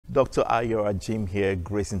Dr. Ayora Jim here,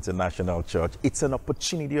 Grace International Church. It's an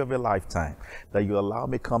opportunity of a lifetime that you allow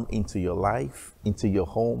me come into your life, into your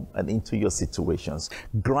home, and into your situations.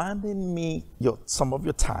 Granting me some of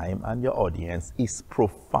your time and your audience is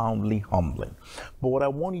profoundly humbling. But what I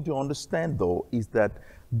want you to understand, though, is that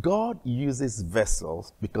God uses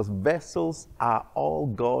vessels because vessels are all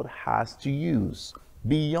God has to use.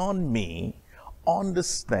 Beyond me,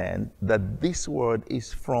 understand that this word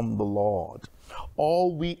is from the Lord.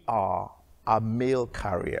 All we are mail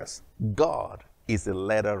carriers. God is a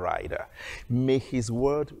letter writer. May his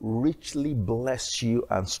word richly bless you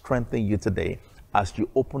and strengthen you today as you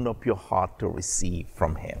open up your heart to receive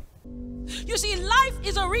from him. You see, life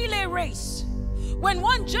is a relay race. When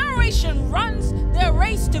one generation runs their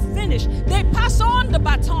race to finish, they pass on the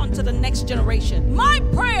baton to the next generation. My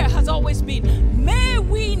prayer has always been, may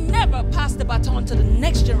we never pass the baton to the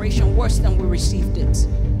next generation worse than we received it.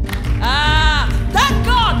 That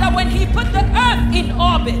God, that when he put the earth in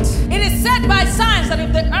orbit, it is said by science that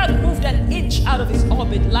if the earth moved an inch out of its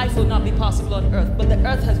orbit, life will not be possible on earth. But the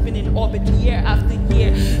earth has been in orbit year after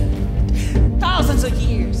year, thousands of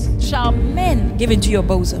years. Shall men give into your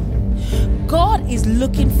bosom? God is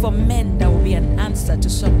looking for men that will be an answer to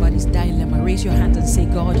somebody's dilemma. Raise your hand and say,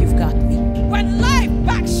 God, you've got me. When life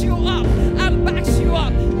backs you up and backs you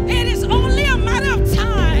up, it is only a matter of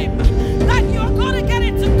time that you're going to get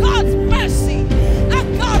into God's mercy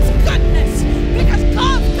and God's goodness, because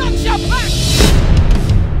God's got your back.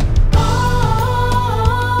 Oh,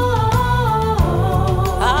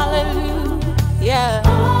 hallelujah.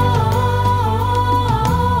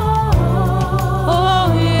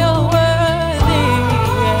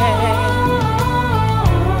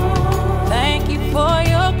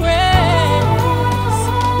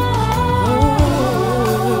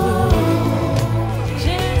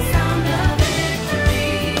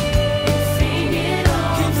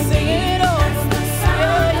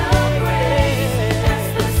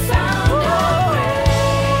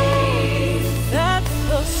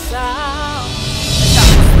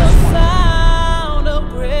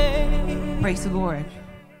 Praise the Lord.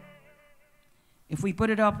 If we put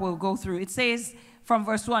it up, we'll go through. It says from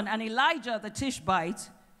verse 1, and Elijah the Tishbite,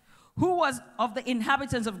 who was of the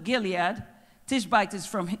inhabitants of Gilead, Tishbite is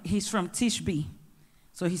from Tishbe,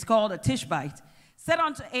 so he's called a Tishbite, said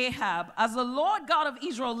unto Ahab, as the Lord God of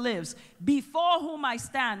Israel lives, before whom I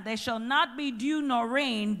stand, there shall not be dew nor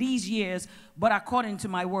rain these years, but according to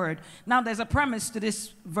my word. Now there's a premise to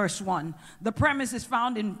this verse 1. The premise is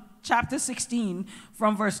found in chapter 16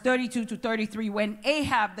 from verse 32 to 33, when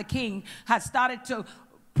Ahab the king had started to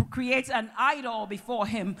create an idol before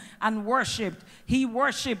him and worshipped. He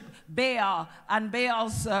worshipped Baal and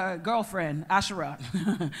Baal's girlfriend, Asherah.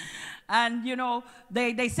 And, you know,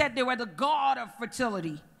 they said they were the god of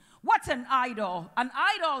fertility. What's an idol? An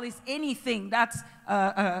idol is anything that's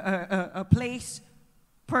a place,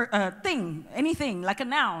 thing, anything, like a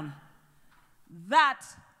noun, that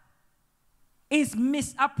is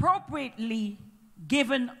misappropriately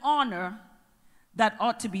given honor that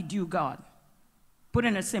ought to be due God. Put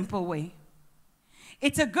in a simple way.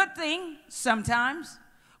 It's a good thing sometimes,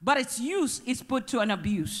 but its use is put to an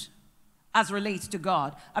abuse as relates to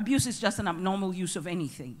God. Abuse is just an abnormal use of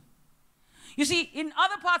anything. You see, in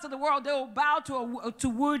other parts of the world, they will bow to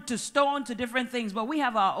wood, to stone, to different things, but we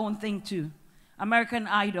have our own thing too. American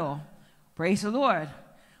Idol. Praise the Lord.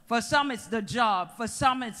 For some, it's the job. For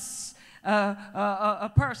some, it's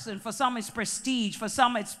a person. For some, it's prestige. For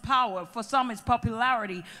some, it's power. For some, it's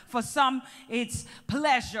popularity. For some, it's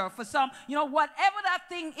pleasure. For some, you know, whatever that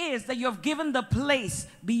thing is that you've given the place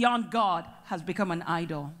beyond God has become an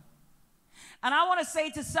idol. And I want to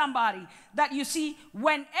say to somebody that, you see,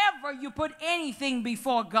 whenever you put anything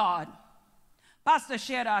before God, Pastor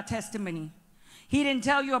shared our testimony. He didn't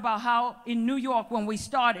tell you about how in New York when we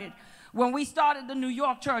started the New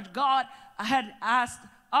York church, God had asked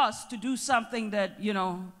us to do something that, you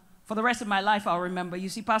know, for the rest of my life I'll remember. You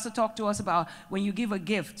see, Pastor talked to us about when you give a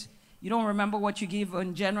gift, you don't remember what you give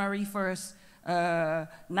on January 1st,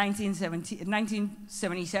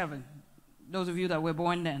 1977. Those of you that were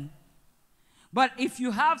born then. But if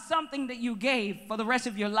you have something that you gave for the rest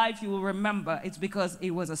of your life, you will remember it's because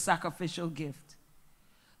it was a sacrificial gift.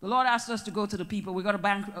 The Lord asked us to go to the people. We got a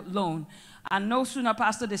bank loan. And no sooner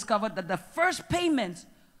Pastor discovered that the first payment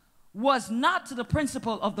was not to the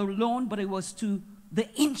principal of the loan, but it was to the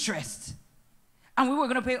interest. And we were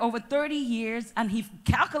going to pay over 30 years, and he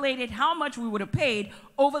calculated how much we would have paid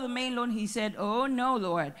over the main loan. He said, oh, no,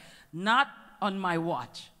 Lord, not on my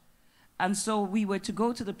watch. And so we were to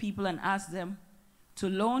go to the people and ask them to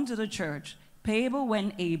loan to the church, payable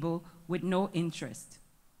when able, with no interest.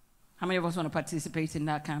 How many of us want to participate in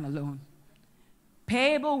that kind of loan?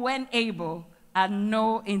 Payable when able and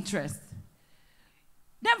no interest.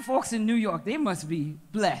 Them folks in New York, they must be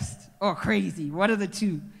blessed or crazy. One of the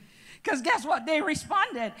two. Because guess what? They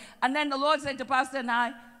responded. And then the Lord said to Pastor and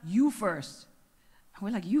I, you first. And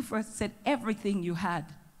we're like, you first. Said everything you had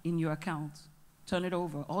in your account, turn it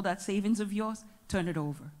over. All that savings of yours, turn it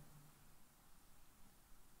over.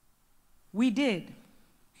 We did.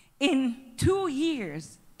 In 2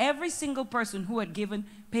 years, every single person who had given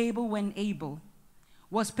payable when able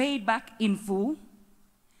was paid back in full.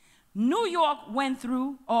 New York went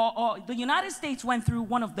through, or the United States went through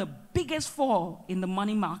one of the biggest fall in the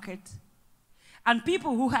money market. And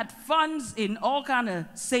people who had funds in all kind of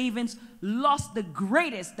savings lost the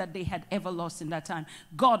greatest that they had ever lost in that time.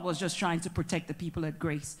 God was just trying to protect the people at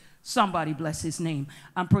Grace. Somebody bless his name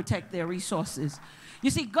and protect their resources. You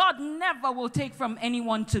see, God never will take from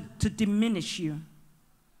anyone to diminish you.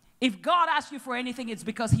 If God asks you for anything, it's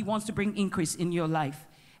because he wants to bring increase in your life.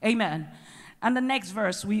 Amen. And the next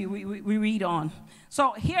verse, we read on.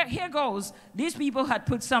 So here goes. These people had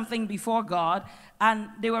put something before God, and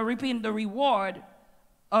they were reaping the reward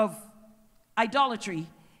of idolatry.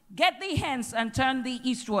 Get thee hence, and turn thee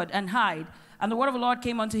eastward, and hide. And the word of the Lord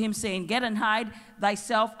came unto him, saying, Get and hide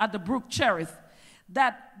thyself at the brook Cherith,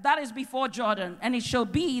 that is before Jordan. And it shall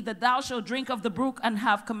be that thou shalt drink of the brook, and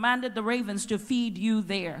have commanded the ravens to feed you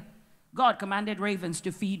there. God commanded ravens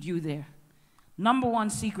to feed you there. Number one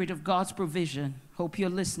secret of God's provision. Hope you're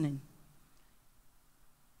listening.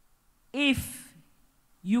 If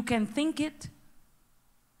you can think it,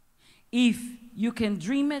 if you can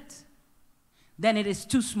dream it, then it is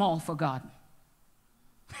too small for God.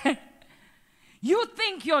 You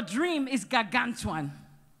think your dream is gargantuan.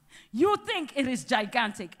 You think it is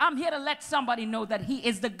gigantic. I'm here to let somebody know that he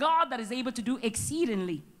is the God that is able to do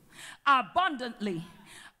exceedingly, abundantly,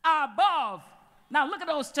 above. Now look at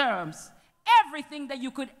those terms. Everything that you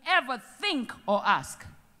could ever think or ask.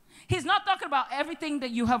 He's not talking about everything that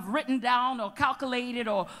you have written down or calculated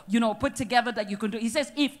or, put together that you can do. He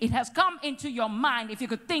says, if it has come into your mind, if you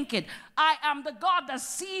could think it, I am the God that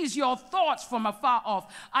sees your thoughts from afar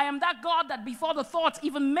off. I am that God that before the thoughts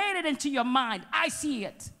even made it into your mind, I see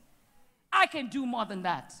it. I can do more than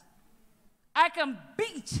that. I can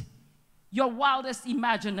beat your wildest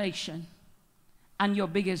imagination and your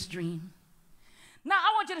biggest dream. Now,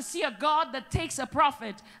 I want you to see a God that takes a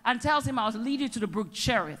prophet and tells him, I'll lead you to the brook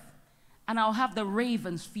Cherith, and I'll have the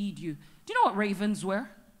ravens feed you. Do you know what ravens were?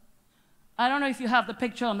 I don't know if you have the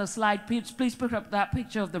picture on the slide. Please put up that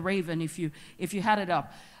picture of the raven if you had it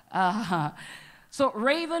up. So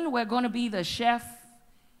raven, we're going to be the chef.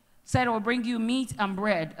 Said I will bring you meat and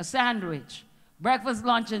bread, a sandwich, breakfast,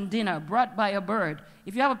 lunch, and dinner brought by a bird.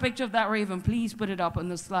 If you have a picture of that raven, please put it up on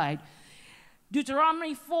the slide.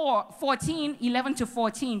 Deuteronomy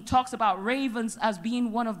 4:11-14 talks about ravens as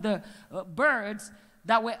being one of the birds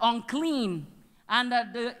that were unclean and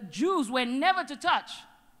that the Jews were never to touch.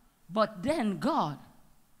 But then God,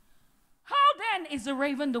 how then is the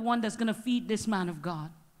raven the one that's going to feed this man of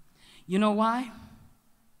God? You know why?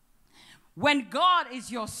 When God is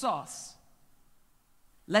your source,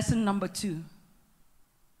 lesson number 2,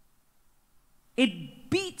 it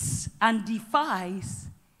beats and defies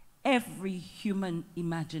every human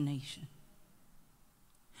imagination.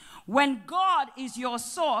 When God is your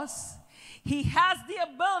source, he has the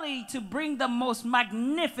ability to bring the most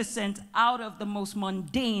magnificent out of the most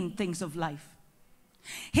mundane things of life.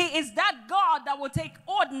 He is that God that will take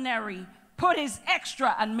ordinary, put his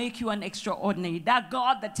extra and make you an extraordinary. That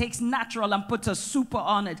God that takes natural and puts a super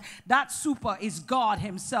on it. That super is God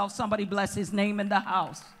himself. Somebody bless his name in the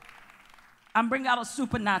house. And bring out a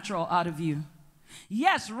supernatural out of you.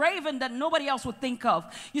 Yes, raven that nobody else would think of.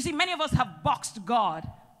 You see, many of us have boxed God.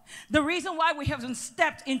 The reason why we haven't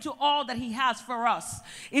stepped into all that he has for us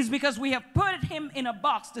is because we have put him in a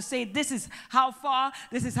box to say, this is how far,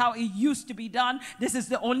 this is how it used to be done, this is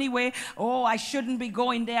the only way. Oh, I shouldn't be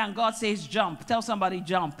going there. And God says, jump. Tell somebody,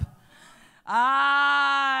 jump.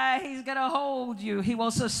 He's going to hold you. He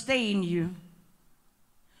will sustain you.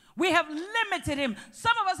 We have limited him.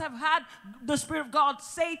 Some of us have had the Spirit of God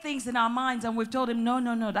say things in our minds, and we've told him,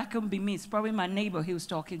 no, that couldn't be me. It's probably my neighbor he was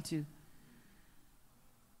talking to.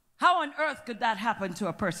 How on earth could that happen to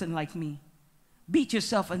a person like me? Beat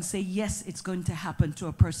yourself and say, yes, it's going to happen to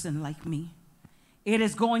a person like me. It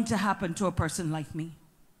is going to happen to a person like me.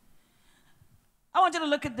 I want you to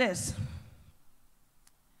look at this.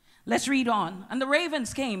 Let's read on. And the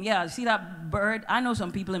ravens came. Yeah, see that bird? I know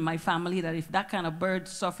some people in my family that if that kind of bird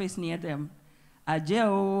surface near them,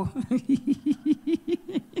 ajeo.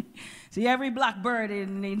 See, every black bird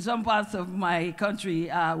in some parts of my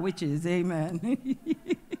country are witches. Amen.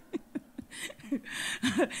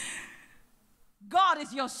 God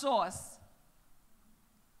is your source.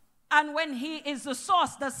 And when he is the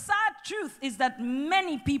source, the sad truth is that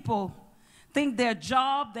many people think their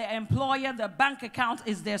job, their employer, their bank account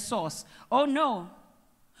is their source. Oh no.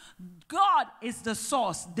 God is the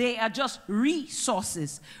source. They are just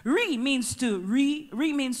resources. Means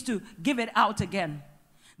to give it out again.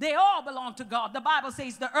 They all belong to God. The Bible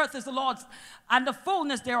says the earth is the Lord's and the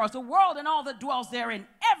fullness thereof, the world and all that dwells therein.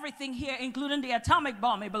 Everything here, including the atomic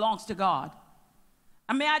bomb, it belongs to God.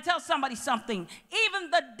 And may I tell somebody something? Even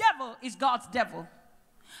the devil is God's devil.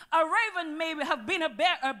 A raven may have been a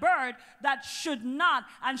bird that should not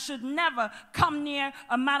and should never come near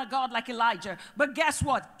a man of God like Elijah. But guess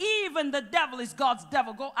what? Even the devil is God's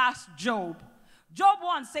devil. Go ask Job. Job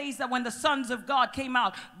 1 says that when the sons of God came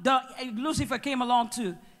out, Lucifer came along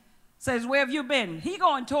too. Says, where have you been? He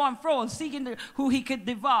going to and fro seeking who he could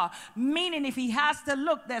devour. Meaning if he has to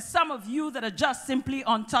look, there's some of you that are just simply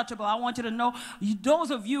untouchable. I want you to know, those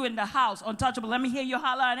of you in the house, untouchable, let me hear you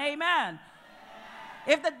holler and amen.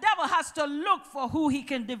 If the devil has to look for who he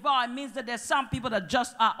can devour, it means that there's some people that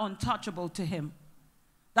just are untouchable to him.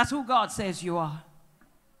 That's who God says you are.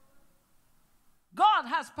 God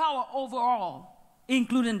has power over all,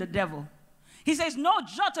 including the devil. He says, no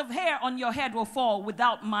jot of hair on your head will fall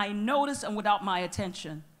without my notice and without my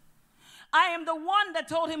attention. I am the one that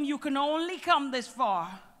told him you can only come this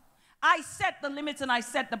far. I set the limits and I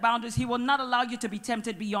set the boundaries. He will not allow you to be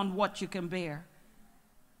tempted beyond what you can bear.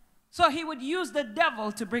 So he would use the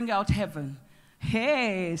devil to bring out heaven.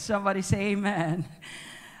 Hey, somebody say amen.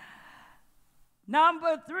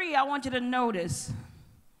 Number 3, I want you to notice.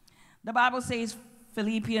 The Bible says,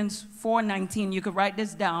 Philippians 4:19. You could write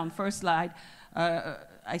this down. First slide.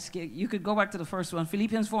 You could go back to the first one.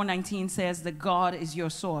 Philippians 4:19 says that God is your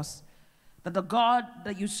source. That the God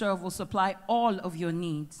that you serve will supply all of your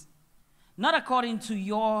needs. Not according to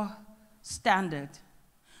your standard.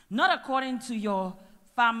 Not according to your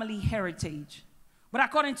family heritage. But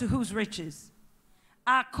according to whose riches?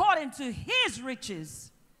 According to his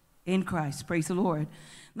riches in Christ. Praise the Lord.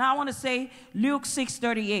 Now I want to say Luke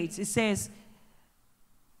 6:38. It says,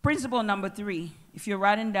 principle number 3, if you're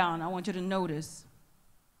writing down, I want you to notice.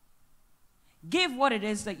 Give what it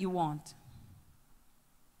is that you want.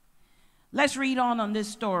 Let's read on this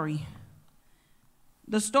story.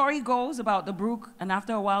 The story goes about the brook, and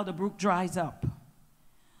after a while, the brook dries up.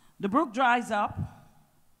 The brook dries up.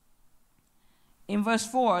 In verse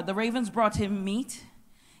 4, the ravens brought him meat.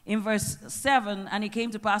 In verse 7, and it came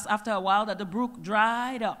to pass after a while that the brook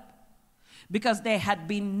dried up because there had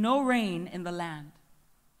been no rain in the land.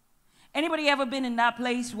 Anybody ever been in that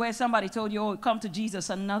place where somebody told you, oh, come to Jesus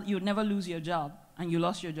and you'll never lose your job, and you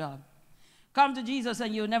lost your job? Come to Jesus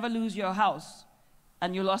and you'll never lose your house,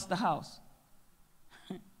 and you lost the house.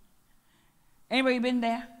 Anybody been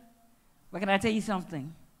there? But can I tell you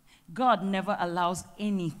something? God never allows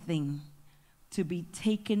anything to be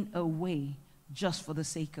taken away just for the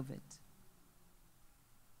sake of it.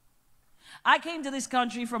 I came to this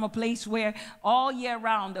country from a place where all year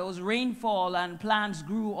round there was rainfall and plants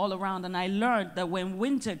grew all around, and I learned that when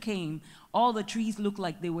winter came, all the trees looked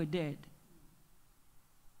like they were dead.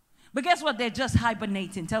 But guess what? They're just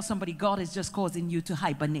hibernating. Tell somebody, God is just causing you to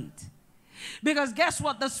hibernate. Because guess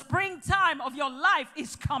what? The springtime of your life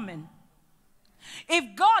is coming.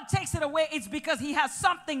 If God takes it away, it's because he has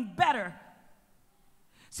something better.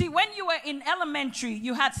 See, when you were in elementary,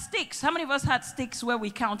 you had sticks. How many of us had sticks where we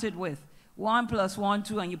counted with 1 + 1,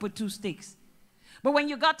 2, and you put 2 sticks? But when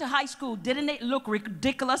you got to high school, didn't it look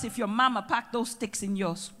ridiculous if your mama packed those sticks in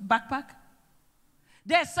your backpack?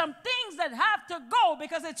 There's some things that have to go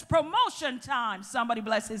because it's promotion time. Somebody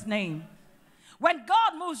bless his name. When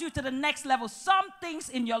God moves you to the next level, some things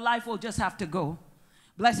in your life will just have to go.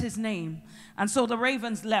 Bless his name. And so the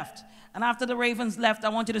ravens left. And after the ravens left, I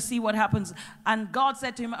want you to see what happens. And God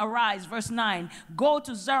said to him, arise, verse 9, go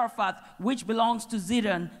to Zarephath, which belongs to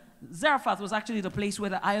Zidon. Zarephath was actually the place where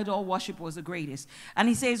the idol worship was the greatest. And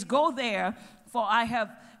he says, go there, for I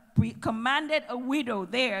have commanded a widow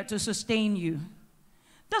there to sustain you.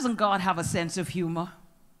 Doesn't God have a sense of humor?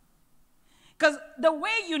 Because the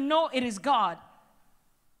way you know it is God,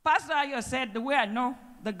 Pastor Ayo said, the way I know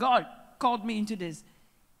that God called me into this,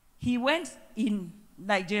 he went in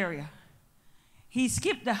Nigeria. He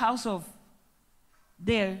skipped the house of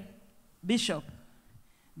their bishop,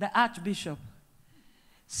 the archbishop,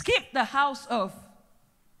 skipped the house of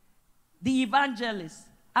the evangelist,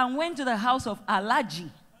 and went to the house of Alaji,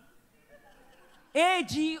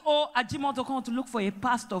 A-G-O Ajimotokon, to look for a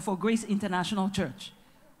pastor for Grace International Church.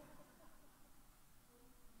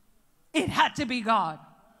 It had to be God.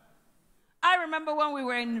 I remember when we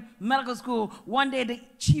were in medical school, one day the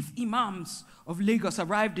chief imams of Lagos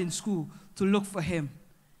arrived in school to look for him.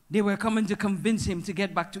 They were coming to convince him to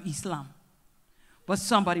get back to Islam. But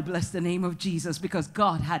somebody bless the name of Jesus, because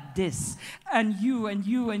God had this and you and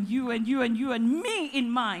you and you and you and you and me in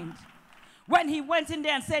mind. When he went in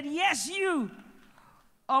there and said, yes, you,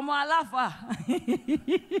 Omo Alafa,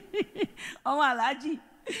 Omo Alaji,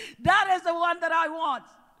 that is the one that I want.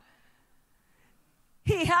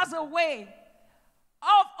 He has a way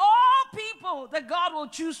of all people that God will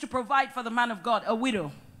choose to provide for the man of God, a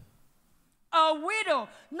widow. A widow,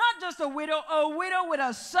 not just a widow with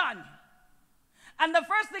a son. And the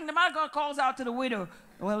first thing the man of God calls out to the widow,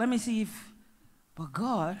 well, let me see if, but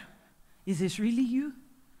God, is this really you?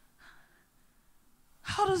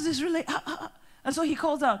 How does this relate? And so he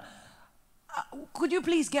calls out, could you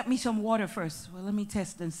please get me some water first? Well, let me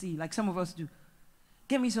test and see, like some of us do.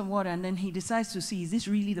 Get me some water. And then he decides to see, is this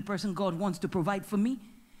really the person God wants to provide for me?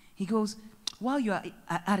 He goes, while you're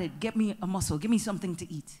at it, get me a mussel, give me something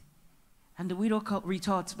to eat. And the widow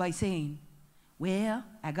retorts by saying, well,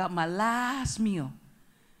 I got my last meal.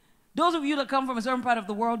 Those of you that come from a certain part of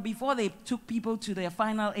the world, before they took people to their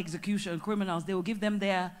final execution, criminals, they will give them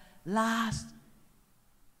their last.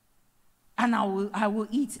 And I will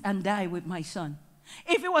eat and die with my son.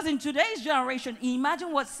 If it was in today's generation,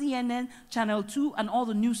 imagine what CNN, Channel 2, and all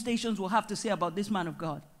the news stations will have to say about this man of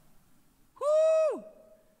God. Woo!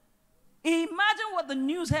 Imagine what the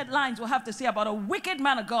news headlines will have to say about a wicked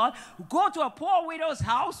man of God who go to a poor widow's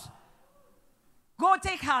house, go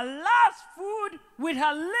take her last food with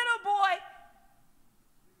her little boy.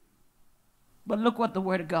 But look what the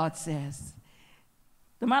Word of God says.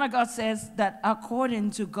 The man of God says that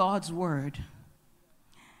according to God's word.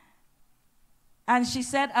 And she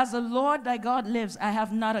said, as the Lord thy God lives, I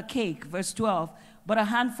have not a cake, verse 12, but a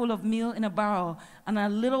handful of meal in a barrel, and a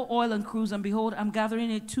little oil and cruse, and behold, I'm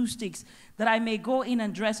gathering it 2 sticks, that I may go in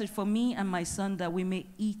and dress it for me and my son, that we may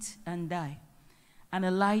eat and die. And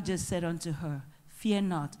Elijah said unto her, fear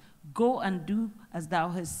not, go and do as thou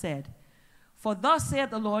hast said. For thus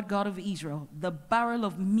saith the Lord God of Israel, the barrel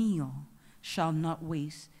of meal shall not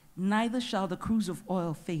waste, neither shall the cruse of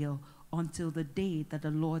oil fail, until the day that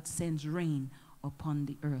the Lord sends rain upon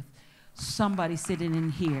the earth. Somebody sitting in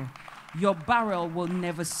here, your barrel will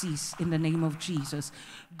never cease in the name of Jesus.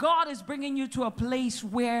 God is bringing you to a place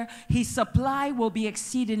where his supply will be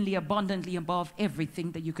exceedingly abundantly above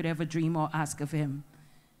everything that you could ever dream or ask of him.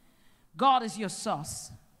 God is your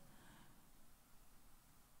source.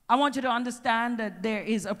 I want you to understand that there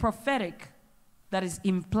is a prophetic that is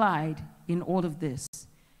implied in all of this.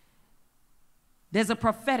 There's a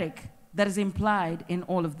prophetic that is implied in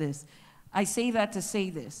all of this. I say that to say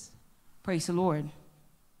this. Praise the Lord.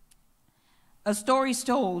 A story is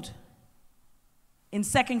told in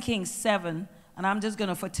 2 Kings 7, and I'm just going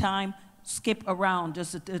to, for time, skip around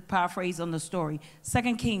just to paraphrase on the story.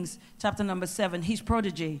 2 Kings chapter number 7, his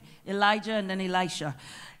protege, Elijah and then Elisha.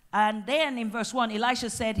 And then in verse 1, Elisha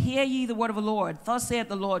said, hear ye the word of the Lord. Thus saith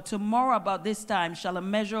the Lord, tomorrow about this time shall a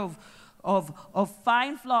measure of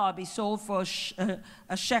fine flour be sold for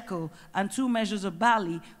a shekel, and 2 measures of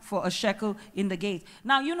barley for a shekel in the gate.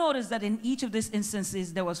 Now you notice that in each of these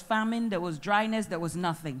instances, there was famine, there was dryness, there was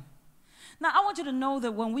nothing. Now I want you to know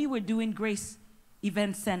that when we were doing Grace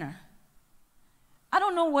Event Center, I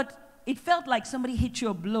don't know what, it felt like somebody hit you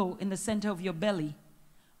a blow in the center of your belly.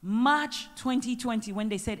 March 2020, when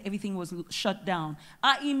they said everything was shut down,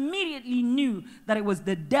 I immediately knew that it was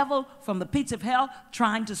the devil from the pits of hell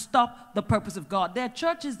trying to stop the purpose of God. There are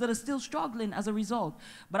churches that are still struggling as a result.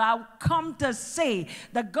 But I've come to say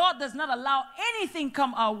that God does not allow anything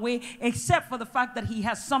come our way except for the fact that he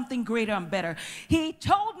has something greater and better. He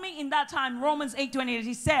told me in that time, Romans 8:28,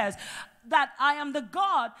 he says, that I am the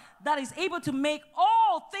God that is able to make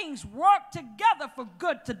all things work together for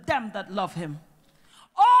good to them that love him.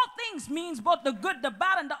 All things means both the good, the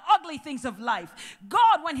bad, and the ugly things of life.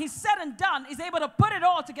 God, when he's said and done, is able to put it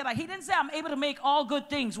all together. He didn't say, I'm able to make all good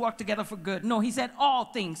things work together for good. No, he said all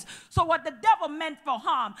things. So what the devil meant for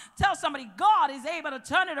harm, tell somebody, God is able to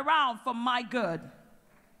turn it around for my good.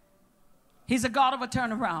 He's a God of a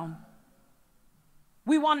turnaround.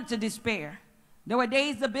 We wanted to despair. There were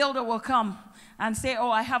days the builder will come and say,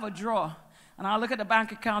 oh, I have a drawer. And I'll look at the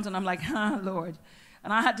bank account and I'm like, Lord.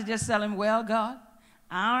 And I had to just tell him, well, God,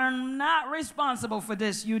 I'm not responsible for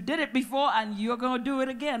this. You did it before and you're going to do it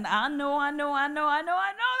again. I know.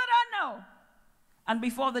 And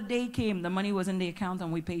before the day came, the money was in the account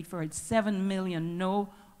and we paid for it. 7 million, no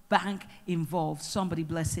bank involved. Somebody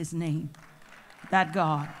bless his name. That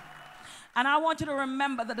God. And I want you to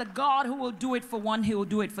remember that the God who will do it for one, he will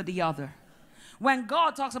do it for the other. When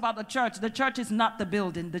God talks about the church is not the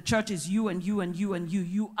building. The church is you and you and you and you.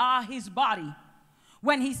 You are his body.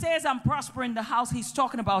 When he says, I'm prospering the house, he's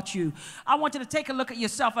talking about you. I want you to take a look at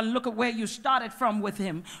yourself and look at where you started from with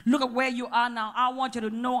him. Look at where you are now. I want you to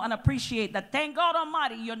know and appreciate that, thank God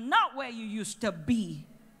Almighty, you're not where you used to be.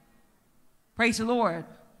 Praise the Lord.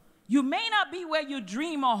 You may not be where you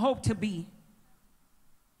dream or hope to be.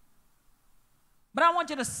 But I want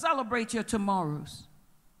you to celebrate your tomorrows.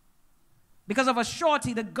 Because of a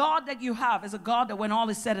surety, the God that you have is a God that when all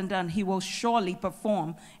is said and done, he will surely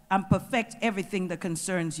perform and perfect everything that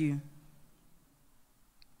concerns you.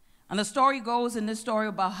 And the story goes in this story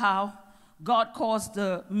about how God caused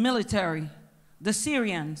the military, the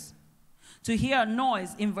Syrians, to hear a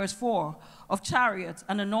noise in verse 4 of chariots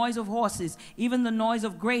and the noise of horses, even the noise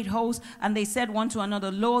of great hosts. And they said one to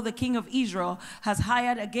another, lo, the king of Israel has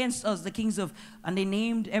hired against us the kings of, and they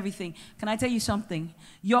named everything. Can I tell you something?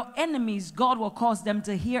 Your enemies, God will cause them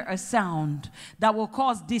to hear a sound that will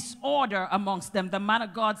cause disorder amongst them. The man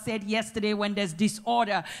of God said yesterday, when there's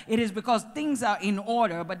disorder, it is because things are in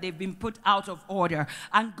order, but they've been put out of order.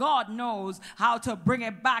 And God knows how to bring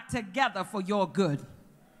it back together for your good.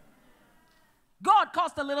 God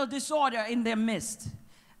caused a little disorder in their midst.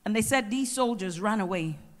 And they said these soldiers ran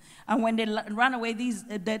away. And when they ran away,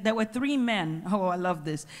 there were 3 men. Oh, I love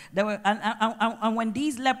this. And when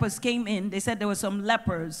these lepers came in, they said there were some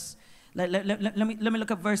lepers. Let me look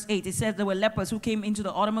at verse 8. It says there were lepers who came into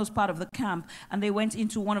the outermost part of the camp, and they went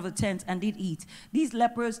into one of the tents and did eat. These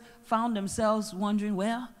lepers found themselves wondering,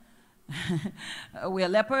 well, we're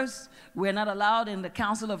lepers. We're not allowed in the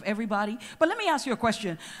council of everybody. But let me ask you a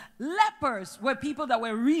question. Lepers were people that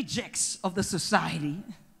were rejects of the society.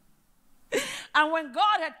 And when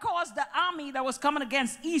God had caused the army that was coming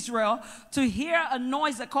against Israel to hear a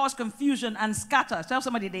noise that caused confusion and scatter, tell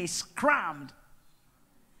somebody they scrammed.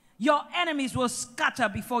 Your enemies will scatter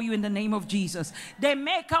before you in the name of Jesus. They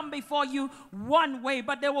may come before you one way,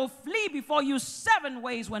 but they will flee before you 7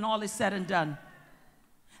 ways when all is said and done.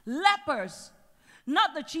 Lepers,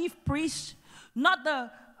 not the chief priests, not the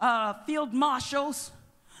field marshals,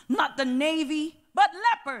 not the navy, but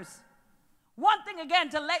lepers. One thing again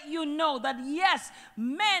to let you know that yes,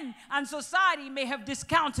 men and society may have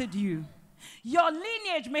discounted you. Your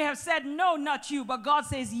lineage may have said, no, not you, but God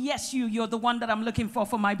says, yes, you're the one that I'm looking for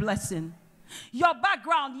my blessing. Your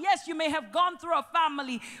background, yes, you may have gone through a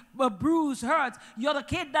family bruise, hurt. You're the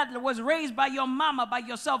kid that was raised by your mama, by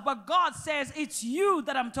yourself. But God says, it's you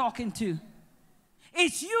that I'm talking to.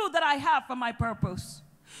 It's you that I have for my purpose.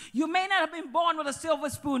 You may not have been born with a silver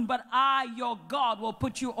spoon, but I, your God, will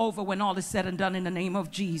put you over when all is said and done in the name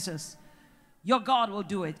of Jesus. Your God will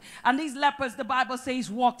do it. And these lepers, the Bible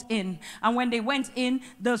says, walked in. And when they went in,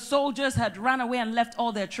 the soldiers had run away and left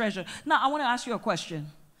all their treasure. Now, I want to ask you a question.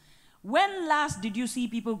 When last did you see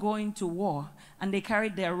people going to war and they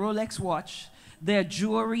carried their Rolex watch, their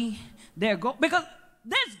jewelry, their gold? Because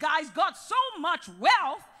these guys got so much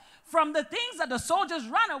wealth from the things that the soldiers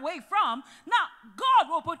ran away from. Now, God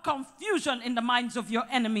will put confusion in the minds of your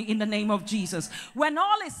enemy in the name of Jesus. When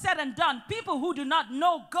all is said and done, people who do not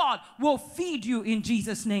know God will feed you in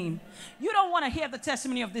Jesus' name. You don't want to hear the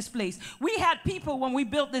testimony of this place. We had people when we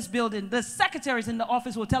built this building, the secretaries in the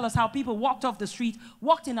office will tell us how people walked off the street,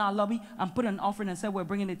 walked in our lobby, and put an offering and said, we're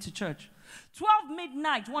bringing it to church. 12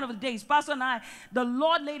 midnight, one of the days, Pastor and I, the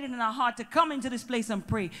Lord laid it in our heart to come into this place and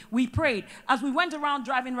pray. We prayed. As we went around,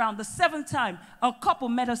 driving around, the 7th time, a couple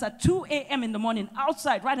met us at 2 a.m. in the morning,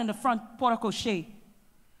 outside, right in the front portico shade,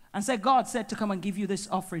 and said, God said to come and give you this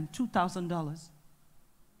offering, $2,000.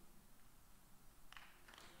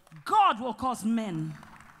 God will cause men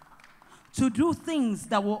to do things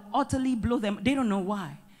that will utterly blow them. They don't know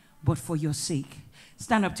why, but for your sake.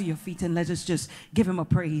 Stand up to your feet and let's just give him a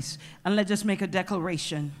praise. And let's just make a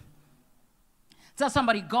declaration. Tell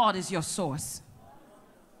somebody, God is your source.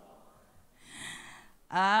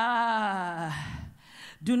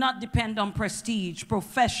 Do not depend on prestige,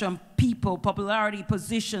 profession, people, popularity,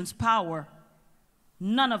 positions, power.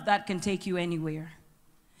 None of that can take you anywhere.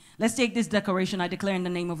 Let's take this declaration. I declare in the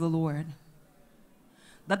name of the Lord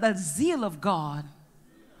that the zeal of God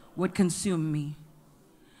would consume me.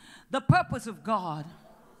 The purpose of God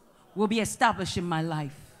will be established in my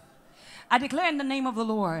life. I declare in the name of the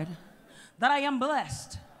Lord that I am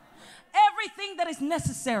blessed. Everything that is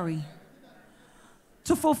necessary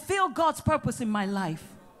to fulfill God's purpose in my life,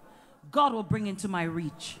 God will bring into my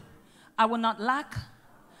reach. I will not lack.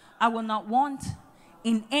 I will not want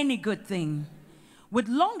in any good thing. With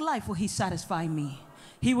long life will he satisfy me.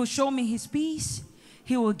 He will show me his peace.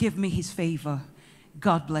 He will give me his favor.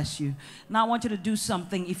 God bless you. Now I want you to do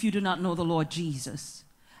something if you do not know the Lord Jesus.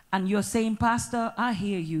 And you're saying, Pastor, I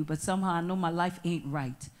hear you, but somehow I know my life ain't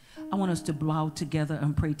right. I want us to bow together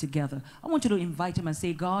and pray together. I want you to invite him and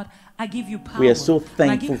say, God, I give you power. We are so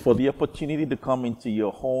thankful for the opportunity to come into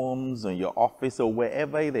your homes or your office or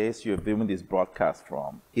wherever it is you're viewing this broadcast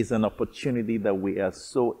from. It's an opportunity that we are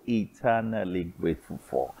so eternally grateful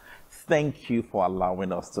for. Thank you for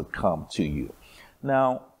allowing us to come to you.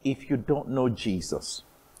 Now, if you don't know Jesus,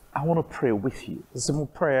 I want to pray with you. It's a simple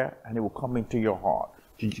prayer and it will come into your heart.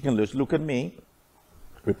 You can just look at me.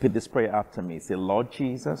 Repeat this prayer after me. Say, Lord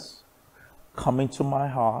Jesus, come into my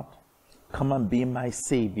heart. Come and be my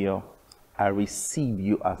Savior. I receive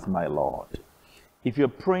you as my Lord. If you're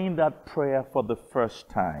praying that prayer for the first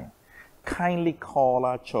time, kindly call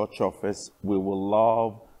our church office. We will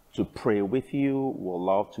love to pray with you. We'll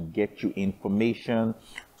love to get you information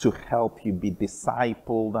to help you be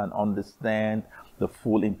discipled and understand the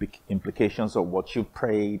full implications of what you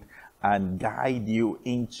prayed and guide you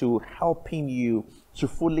into helping you to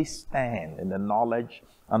fully stand in the knowledge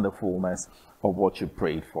and the fullness of what you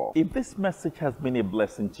prayed for. If this message has been a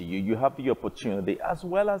blessing to you, you have the opportunity as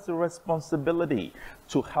well as the responsibility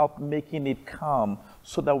to help making it come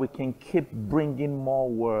so that we can keep bringing more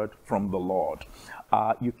word from the Lord.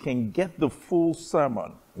 You can get the full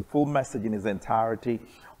sermon, the full message in its entirety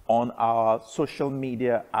on our social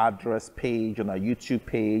media address page, on our YouTube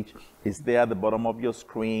page. It's there at the bottom of your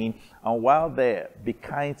screen. And while there, be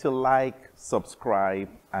kind to like, subscribe,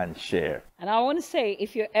 and share. And I want to say,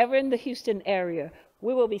 if you're ever in the Houston area,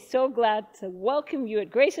 we will be so glad to welcome you at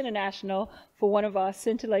Grace International for one of our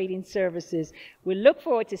scintillating services. We look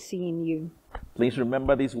forward to seeing you. Please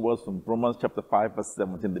remember these words from Romans chapter 5, verse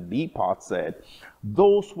 17. The B part said,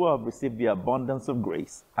 those who have received the abundance of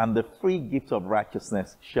grace and the free gift of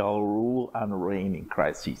righteousness shall rule and reign in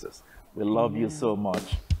Christ Jesus. We love you so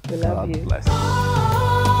much. We love you. God bless.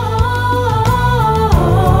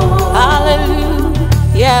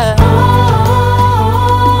 Hallelujah.